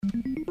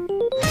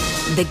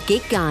The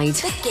Gig Guide.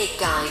 The Gig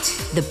Guide.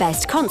 The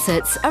best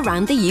concerts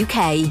around the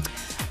UK.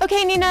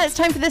 Okay, Nina, it's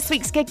time for this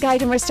week's Gig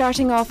Guide, and we're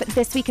starting off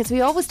this week, as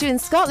we always do in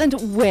Scotland,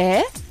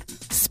 with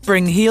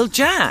Spring-Heel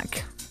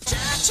Jack.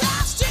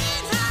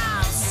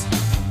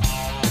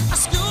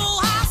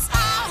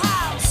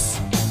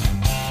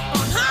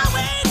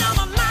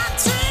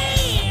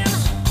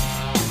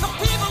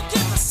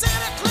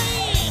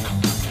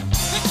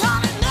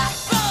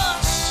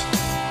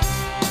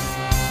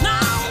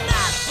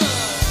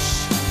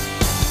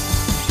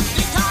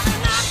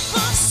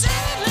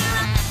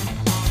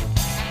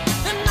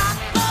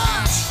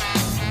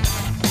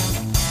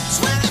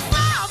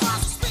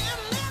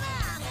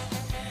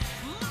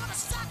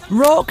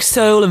 Rock,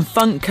 soul and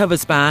funk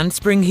covers band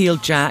Spring-Heel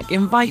Jack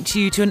invite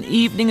you to an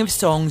evening of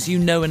songs you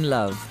know and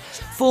love.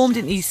 Formed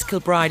in East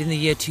Kilbride in the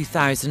year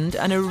 2000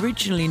 and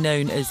originally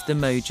known as The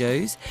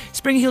Mojos,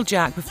 Spring-Heel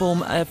Jack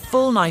perform a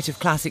full night of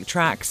classic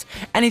tracks,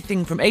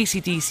 anything from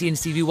AC/DC and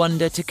Stevie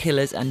Wonder to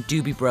Killers and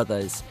Doobie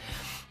Brothers.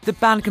 The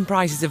band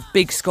comprises of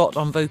Big Scott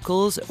on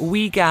vocals,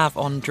 Wee Gav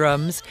on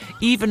drums,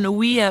 even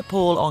Wee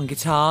Paul on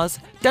guitars,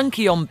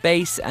 Dunky on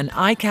bass and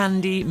Eye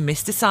Candy,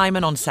 Mr.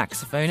 Simon on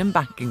saxophone and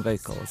backing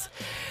vocals.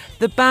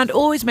 The band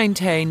always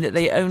maintain that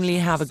they only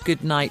have a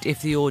good night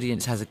if the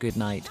audience has a good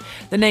night.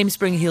 The name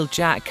Spring-Heel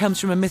Jack comes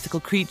from a mythical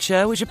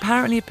creature which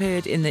apparently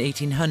appeared in the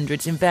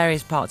 1800s in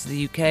various parts of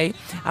the UK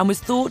and was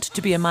thought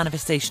to be a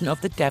manifestation of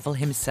the devil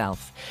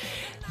himself.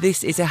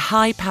 This is a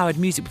high-powered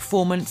music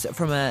performance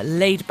from a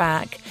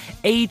laid-back,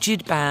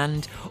 aged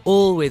band,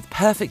 all with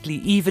perfectly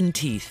even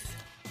teeth,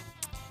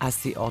 as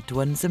the odd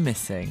ones are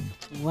missing.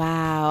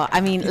 Wow. I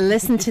mean,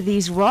 listen to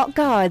these rock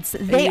gods.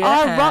 They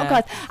are rock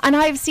gods. And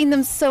I've seen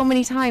them so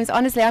many times.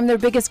 Honestly, I'm their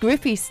biggest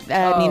groupie,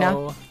 Nina.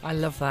 Oh, I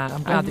love that.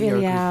 I'm glad that you're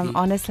a groupie.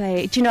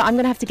 Honestly. Do you know, I'm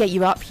going to have to get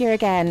you up here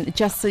again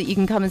just so you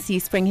can come and see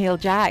Spring-Heel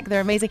Jack.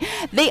 They're amazing.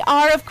 They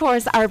are, of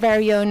course, our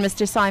very own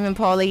Mr. Simon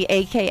Pauly,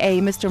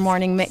 a.k.a. Mr.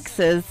 Morning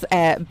Mix's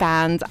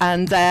band.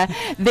 And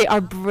they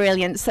are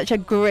brilliant. Such a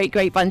great,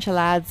 great bunch of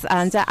lads.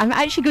 And I'm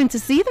actually going to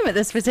see them at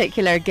this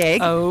particular gig.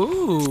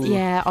 Oh.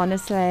 Yeah,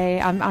 honestly,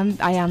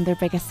 I am their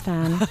biggest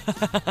fan.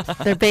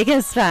 Their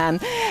biggest fan.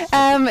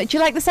 Do you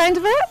like the sound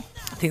of it?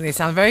 I think they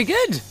sound very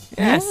good.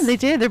 Yes. Yeah, they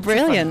do. They're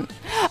brilliant.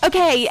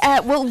 Okay,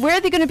 well, where are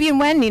they going to be and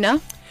when,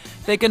 Nina?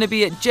 They're going to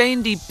be at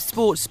J&D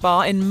Sports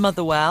Bar in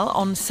Motherwell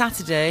on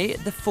Saturday,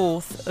 the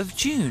 4th of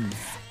June.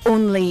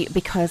 Only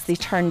because they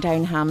turned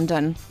down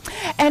Hampden.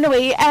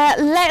 Anyway,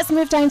 let's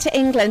move down to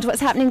England.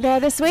 What's happening there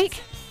this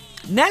week?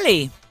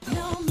 Nelly.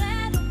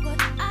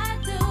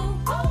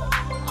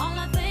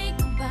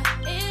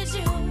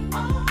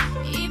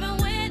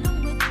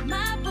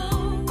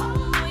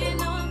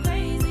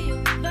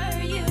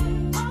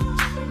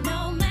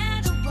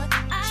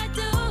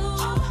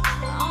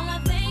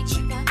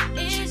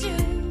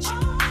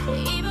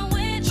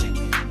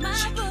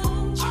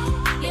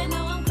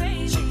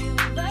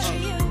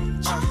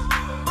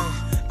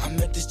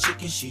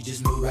 She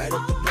just moved right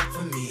up the block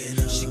for me,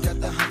 and she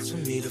got the hots for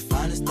me, the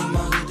finest thing my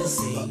hood has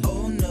seen.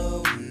 Oh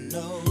no,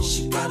 no,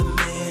 she got a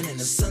man and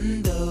a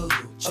son though.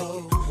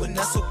 Oh, when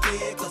that's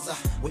okay, cause I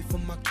wait for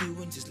my cue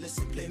and just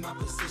listen, play my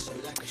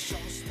position like a show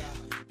star.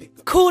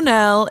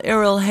 Cornell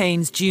Earl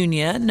Haynes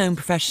Jr., known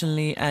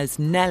professionally as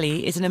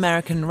Nelly, is an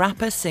American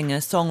rapper, singer,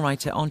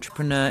 songwriter,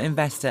 entrepreneur,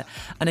 investor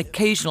and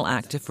occasional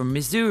actor from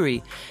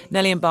Missouri.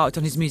 Nelly embarked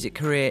on his music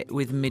career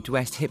with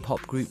Midwest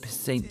hip-hop group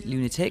St.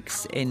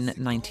 Lunatics in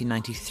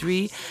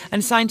 1993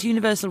 and signed to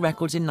Universal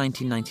Records in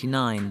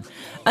 1999.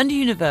 Under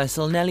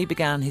Universal, Nelly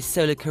began his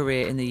solo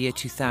career in the year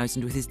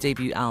 2000 with his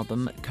debut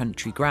album,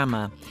 Country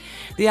Grammar.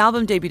 The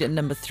album debuted at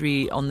number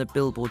 3 on the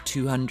Billboard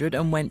 200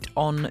 and went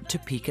on to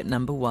peak at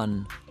number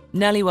 1.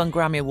 Nelly won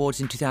Grammy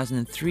Awards in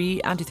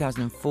 2003 and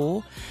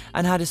 2004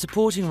 and had a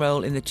supporting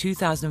role in the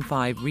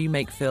 2005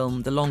 remake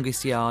film The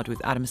Longest Yard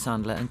with Adam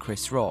Sandler and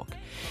Chris Rock.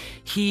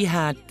 He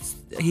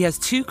has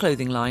 2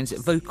 clothing lines,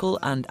 Vocal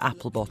and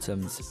Apple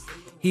Bottoms.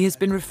 He has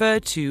been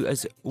referred to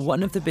as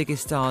one of the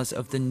biggest stars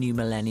of the new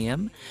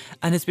millennium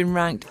and has been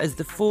ranked as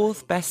the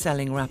 4th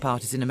best-selling rap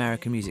artist in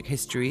American music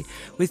history,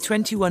 with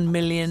 21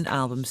 million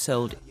albums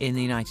sold in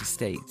the United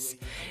States.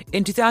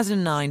 In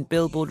 2009,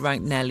 Billboard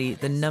ranked Nelly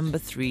the number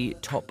 3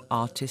 top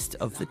artist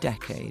of the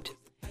decade.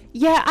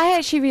 Yeah, I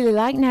actually really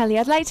like Nelly.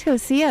 I'd like to go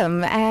see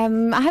him.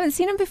 I haven't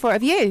seen him before.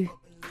 Have you?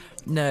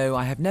 No,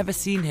 I have never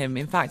seen him.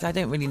 In fact, I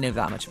don't really know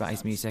that much about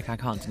his music. I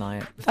can't deny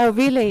it. Oh,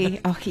 really?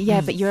 Okay,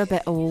 yeah, but you're a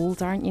bit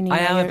old, aren't you, Nina? I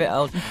am a bit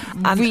old.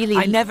 And really,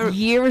 I never...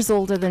 years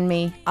older than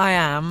me. I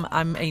am.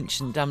 I'm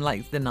ancient. I'm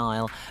like the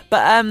Nile.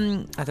 But I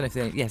don't know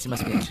if yes, it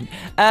must be ancient.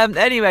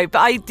 Anyway, but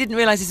I didn't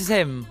realise this was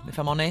him, if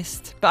I'm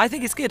honest. But I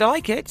think it's good. I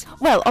like it.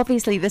 Well,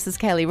 obviously, this is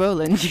Kelly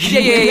Rowland.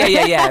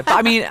 Yeah. But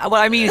I mean,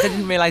 what I mean is I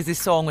didn't realise this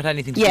song had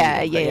anything to do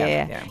with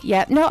it.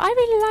 Yeah. No, I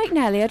really like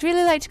Nelly. I'd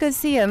really like to go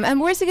see him. And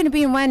where's he going to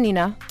be and when,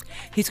 Nina?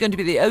 He's going to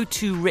be at the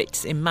O2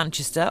 Ritz in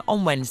Manchester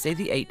on Wednesday,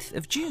 the 8th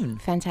of June.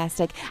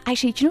 Fantastic.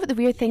 Actually, do you know what the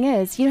weird thing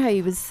is? You know how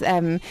he was,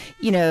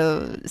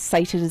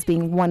 cited as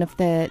being one of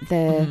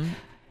the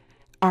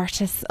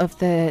artists of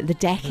the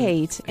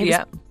decade.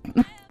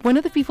 one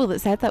of the people that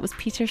said that was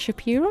Peter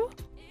Shapiro.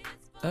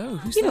 Oh,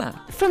 who's You know,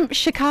 that? from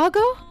Chicago.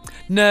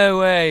 No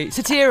way.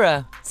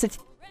 Satira.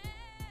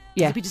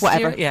 Yeah, Peter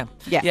whatever. Satira?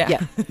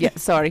 Yeah.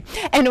 Sorry.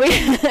 Anyway,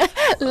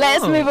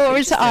 let's move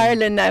over to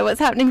Ireland now. What's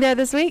happening there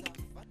this week?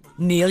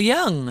 Neil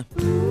Young.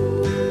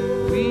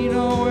 We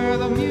know where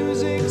the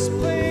music's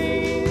playing.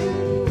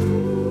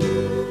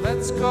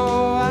 Let's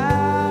go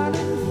out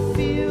and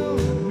feel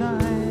the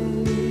night.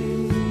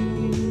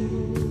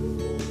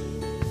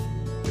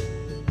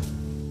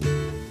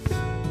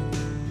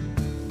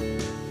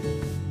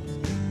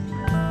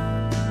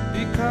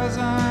 Because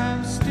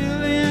I'm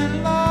still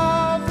in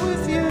love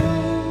with you.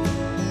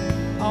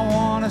 I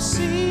wanna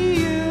see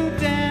you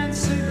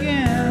dance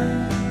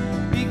again.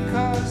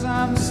 Because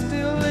I'm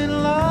still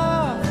in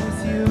love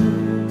with you.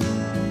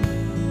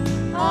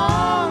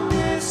 On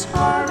this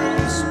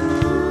harvest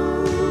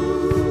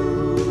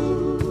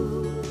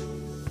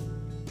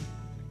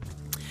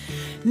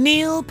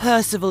Neil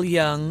Percival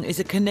Young is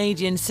a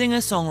Canadian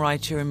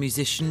singer-songwriter and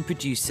musician,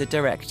 producer,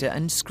 director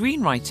and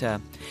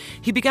screenwriter.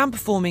 He began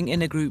performing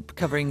in a group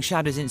covering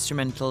Shadows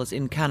instrumentals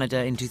in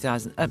Canada in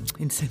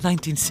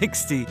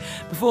 1960,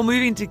 before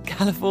moving to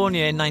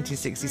California in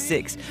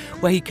 1966,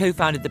 where he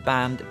co-founded the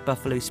band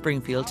Buffalo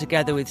Springfield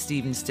together with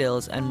Stephen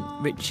Stills and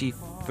Richie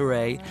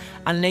Furay,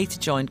 and later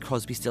joined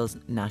Crosby, Stills,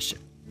 Nash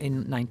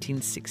in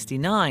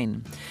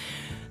 1969.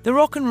 The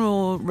Rock and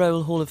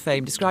Roll Hall of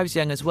Fame describes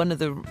Young as one of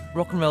the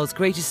rock and roll's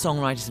greatest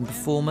songwriters and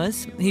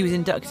performers. He was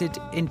inducted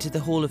into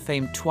the Hall of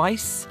Fame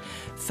twice,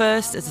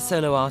 first as a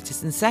solo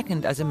artist and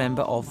second as a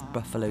member of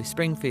Buffalo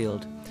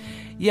Springfield.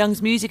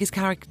 Young's music is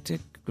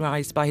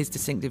characterised by his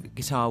distinctive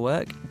guitar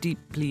work,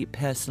 deeply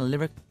personal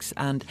lyrics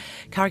and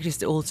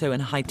characteristic also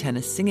and high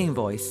tenor singing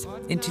voice.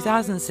 In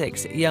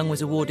 2006, Young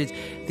was awarded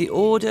the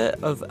Order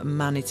of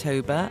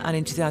Manitoba and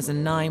in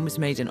 2009 was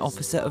made an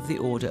Officer of the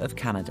Order of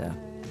Canada.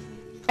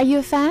 Are you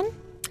a fan?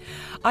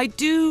 I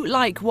do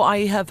like what I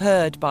have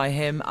heard by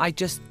him. I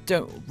just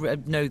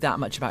don't know that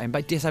much about him.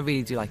 But yes, I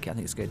really do like it. I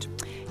think it's good.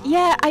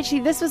 Yeah,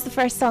 actually, this was the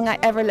first song I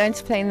ever learned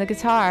to play on the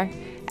guitar.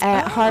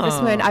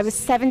 Harvest Moon. I was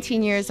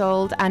 17 years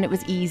old and it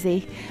was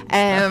easy.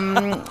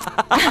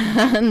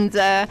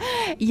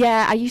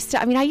 Yeah, I used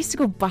to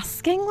go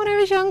busking when I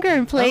was younger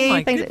and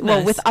play things. Goodness.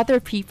 Well, with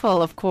other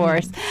people, of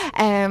course.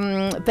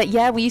 But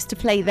yeah, we used to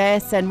play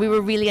this and we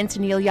were really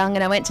into Neil Young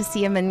and I went to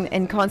see him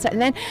in concert.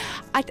 And then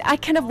I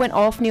kind of went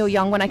off Neil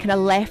Young when I kind of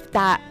left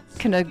that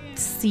kind of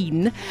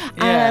scene.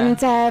 Yeah. And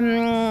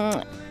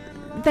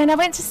then I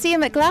went to see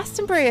him at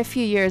Glastonbury a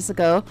few years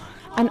ago.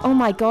 And oh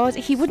my God,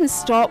 he wouldn't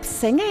stop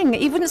singing.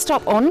 He wouldn't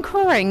stop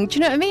encoring. Do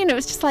you know what I mean? It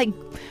was just like,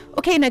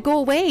 okay, now go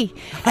away.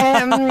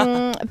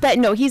 But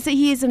no,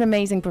 he is an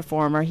amazing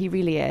performer. He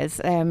really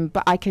is.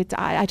 But I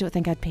don't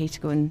think I'd pay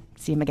to go and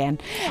see him again.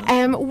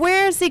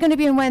 Where is he going to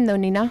be and when though,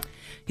 Nina?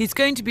 He's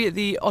going to be at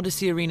the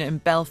Odyssey Arena in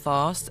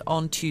Belfast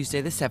on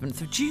Tuesday the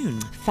 7th of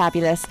June.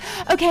 Fabulous.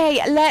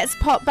 Okay, let's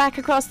pop back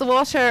across the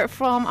water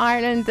from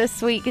Ireland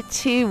this week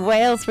to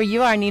Wales where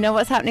you are, Nina.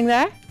 What's happening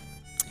there?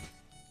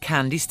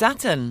 Candy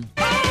Staton.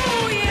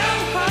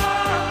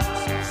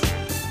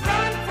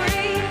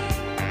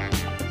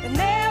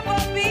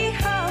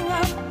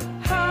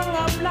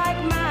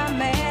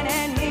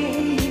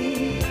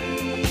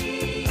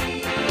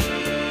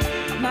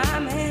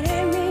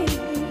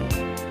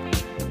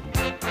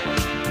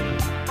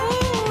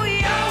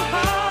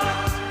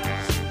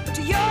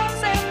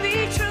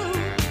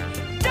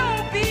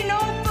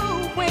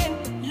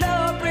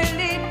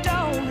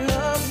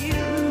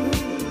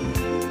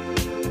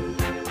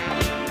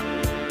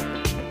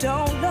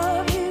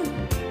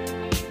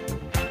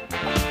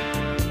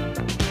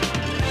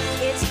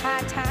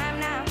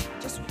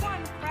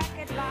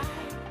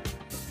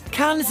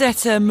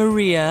 Canzetta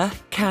Maria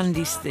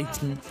Candy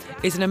Staton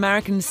is an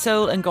American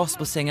soul and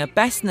gospel singer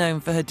best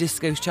known for her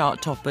disco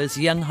chart toppers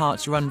Young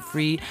Hearts Run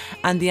Free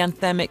and the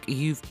anthemic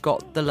You've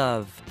Got the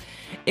Love.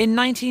 In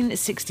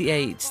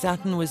 1968,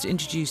 Staton was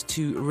introduced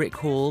to Rick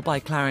Hall by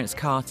Clarence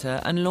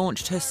Carter and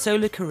launched her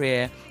solo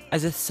career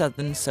as a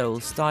Southern soul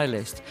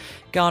stylist,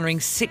 garnering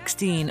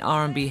 16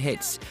 R&B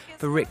hits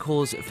for Rick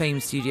Hall's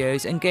famed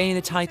studios and gaining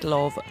the title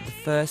of the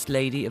First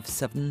Lady of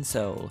Southern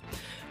Soul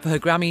for her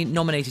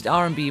Grammy-nominated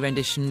R&B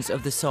renditions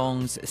of the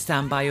songs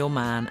Stand By Your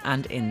Man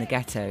and In the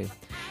Ghetto.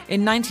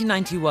 In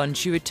 1991,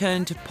 she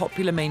returned to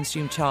popular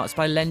mainstream charts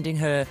by lending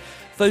her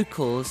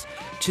vocals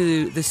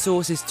to The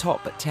Source's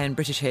top 10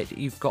 British hit,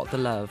 You've Got the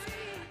Love,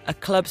 a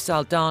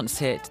club-style dance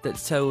hit that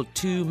sold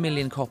 2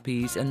 million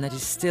copies and that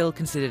is still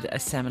considered a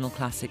seminal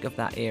classic of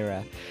that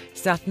era.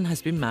 Staton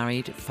has been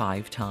married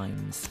 5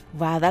 times.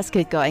 Wow, that's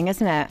good going,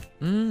 isn't it?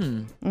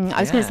 I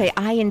was going to say,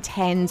 I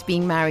intend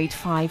being married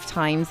 5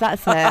 times.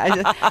 That's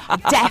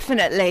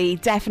definitely.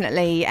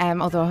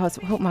 Although I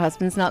hope my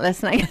husband's not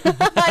listening.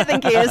 I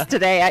think he is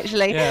today,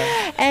 actually.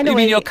 Yeah. Anyway, you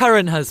mean your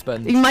current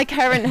husband? My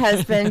current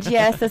husband,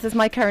 yes. This is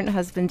my current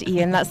husband,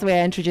 Ian. That's the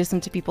way I introduce him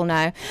to people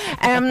now.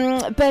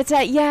 But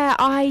yeah,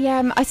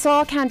 I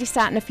saw Candy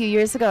Staton a few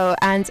years ago,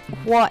 and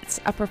what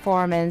a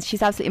performance.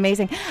 She's absolutely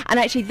amazing. And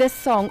actually this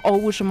song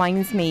always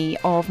reminds me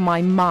of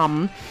my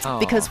mum,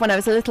 because when I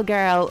was a little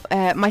girl,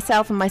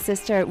 myself and my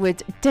sister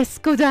would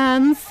disco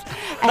dance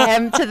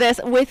to this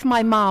with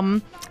my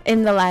mum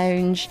in the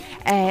lounge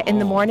in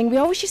the morning. We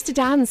always used to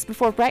dance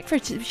before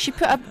breakfast. She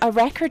put a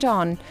record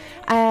on,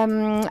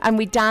 and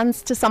we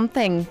danced to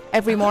something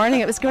every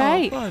morning. It was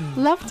great.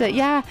 Loved it,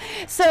 yeah.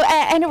 So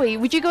anyway,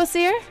 would you go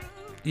see her?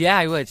 Yeah,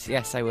 I would.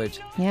 Yes, I would.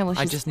 Yeah, well,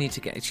 I just need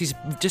to get... She's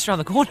just around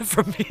the corner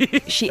from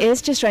me. She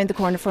is just around the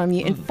corner from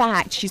you. In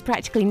fact, she's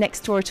practically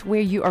next door to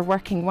where you are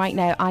working right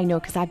now. I know,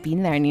 because I've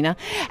been there, Nina.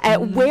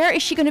 Where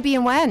is she going to be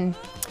and when?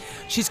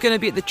 She's going to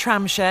be at the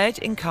Tram Shed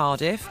in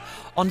Cardiff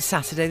on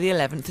Saturday the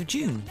 11th of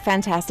June.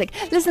 Fantastic.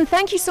 Listen,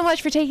 thank you so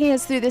much for taking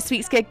us through this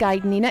week's gig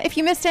guide, Nina. If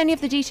you missed any of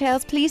the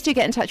details, please do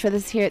get in touch with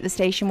us here at the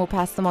station. We'll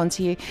pass them on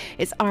to you.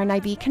 It's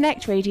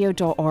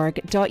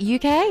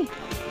rnibconnectradio.org.uk.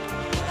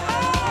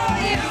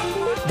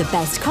 The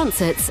best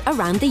concerts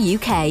around the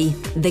UK.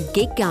 The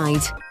Gig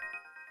Guide.